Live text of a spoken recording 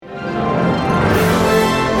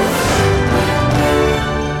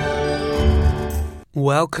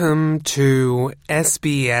Welcome to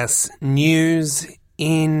SBS News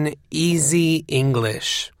in Easy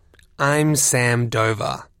English. I'm Sam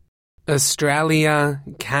Dover. Australia,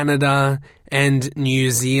 Canada, and New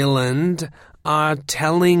Zealand are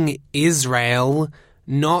telling Israel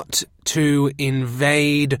not to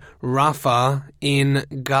invade Rafah in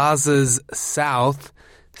Gaza's south,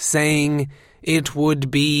 saying it would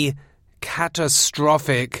be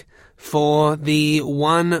catastrophic for the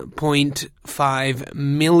 1.5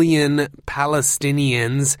 million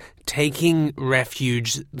Palestinians taking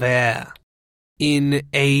refuge there. In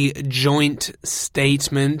a joint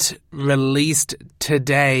statement released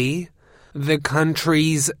today, the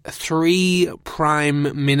country's three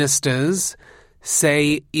prime ministers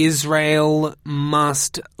say Israel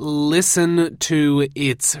must listen to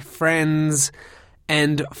its friends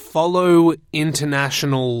and follow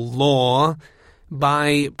international law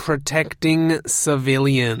by protecting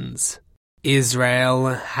civilians. Israel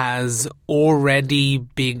has already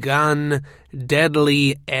begun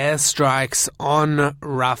deadly airstrikes on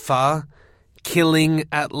Rafah, killing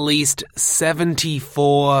at least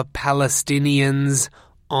 74 Palestinians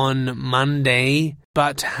on Monday,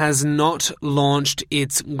 but has not launched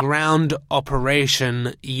its ground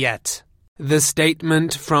operation yet. The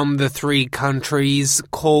statement from the three countries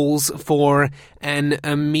calls for an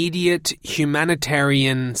immediate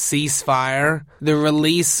humanitarian ceasefire, the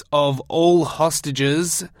release of all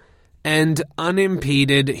hostages, and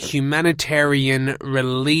unimpeded humanitarian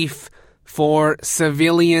relief for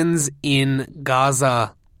civilians in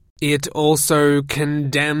Gaza. It also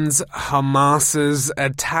condemns Hamas's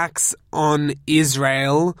attacks on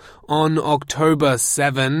Israel on October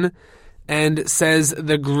 7 and says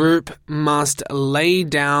the group must lay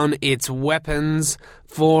down its weapons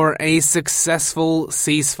for a successful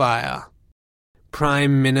ceasefire.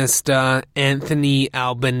 Prime Minister Anthony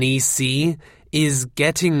Albanese is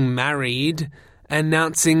getting married,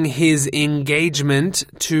 announcing his engagement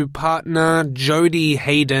to partner Jodie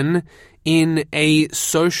Hayden in a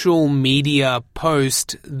social media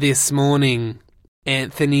post this morning.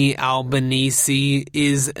 Anthony Albanese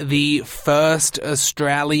is the first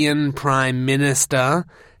Australian Prime Minister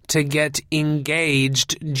to get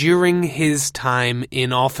engaged during his time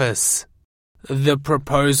in office. The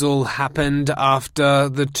proposal happened after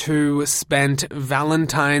the two spent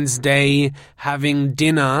Valentine's Day having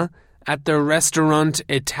dinner at the restaurant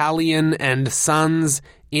Italian and Sons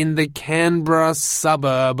in the Canberra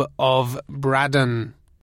suburb of Braddon.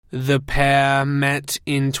 The pair met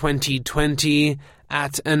in 2020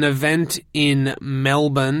 at an event in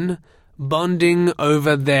Melbourne, bonding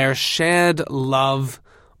over their shared love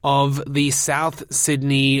of the South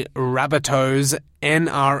Sydney Rabbitohs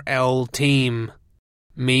NRL team.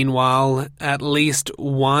 Meanwhile, at least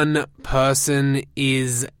one person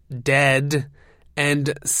is dead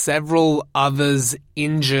and several others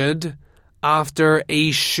injured after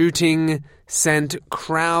a shooting sent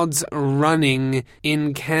crowds running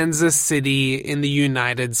in Kansas City in the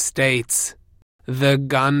United States. The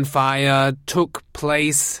gunfire took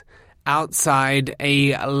place outside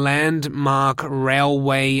a landmark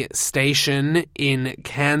railway station in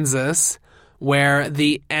Kansas, where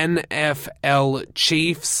the NFL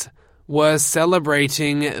Chiefs were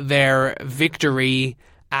celebrating their victory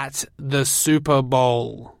at the Super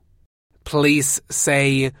Bowl. Police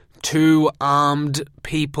say two armed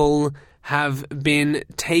people have been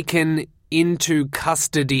taken into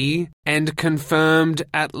custody and confirmed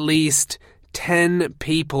at least 10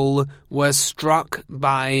 people were struck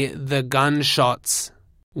by the gunshots.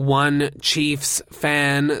 One Chiefs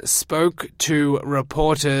fan spoke to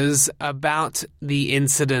reporters about the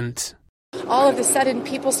incident. All of a sudden,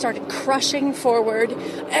 people started crushing forward.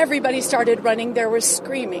 Everybody started running. There was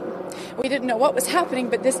screaming. We didn't know what was happening,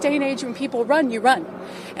 but this day and age, when people run, you run.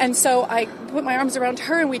 And so I put my arms around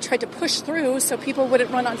her, and we tried to push through so people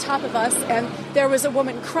wouldn't run on top of us. And there was a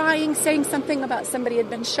woman crying, saying something about somebody had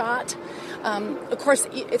been shot. Of course,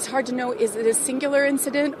 it's hard to know, is it a singular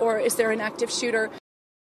incident or is there an active shooter?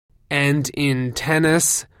 And in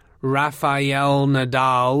tennis, Rafael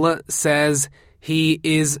Nadal says he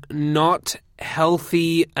is not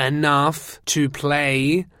healthy enough to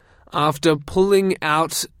play after pulling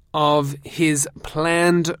out of his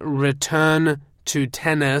planned return to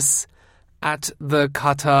tennis at the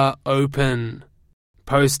Qatar Open.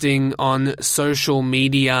 Posting on social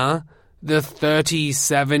media, the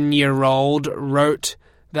 37-year-old wrote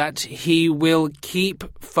that he will keep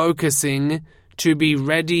focusing to be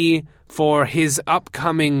ready for his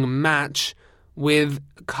upcoming match with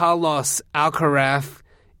Carlos Alcaraz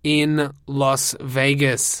in Las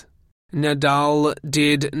Vegas. Nadal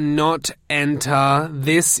did not enter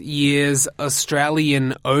this year's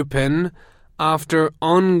Australian Open after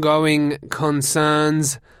ongoing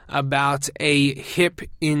concerns about a hip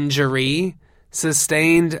injury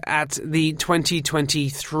sustained at the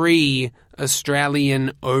 2023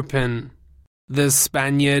 Australian Open. The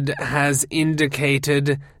Spaniard has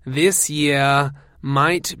indicated this year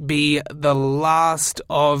might be the last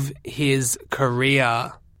of his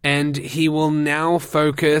career, and he will now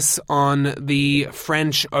focus on the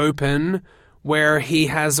French Open, where he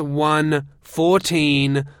has won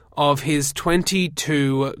 14 of his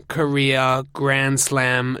 22 career Grand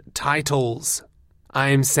Slam titles.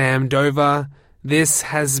 I'm Sam Dover. This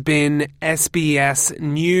has been SBS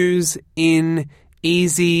News in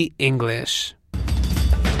Easy English.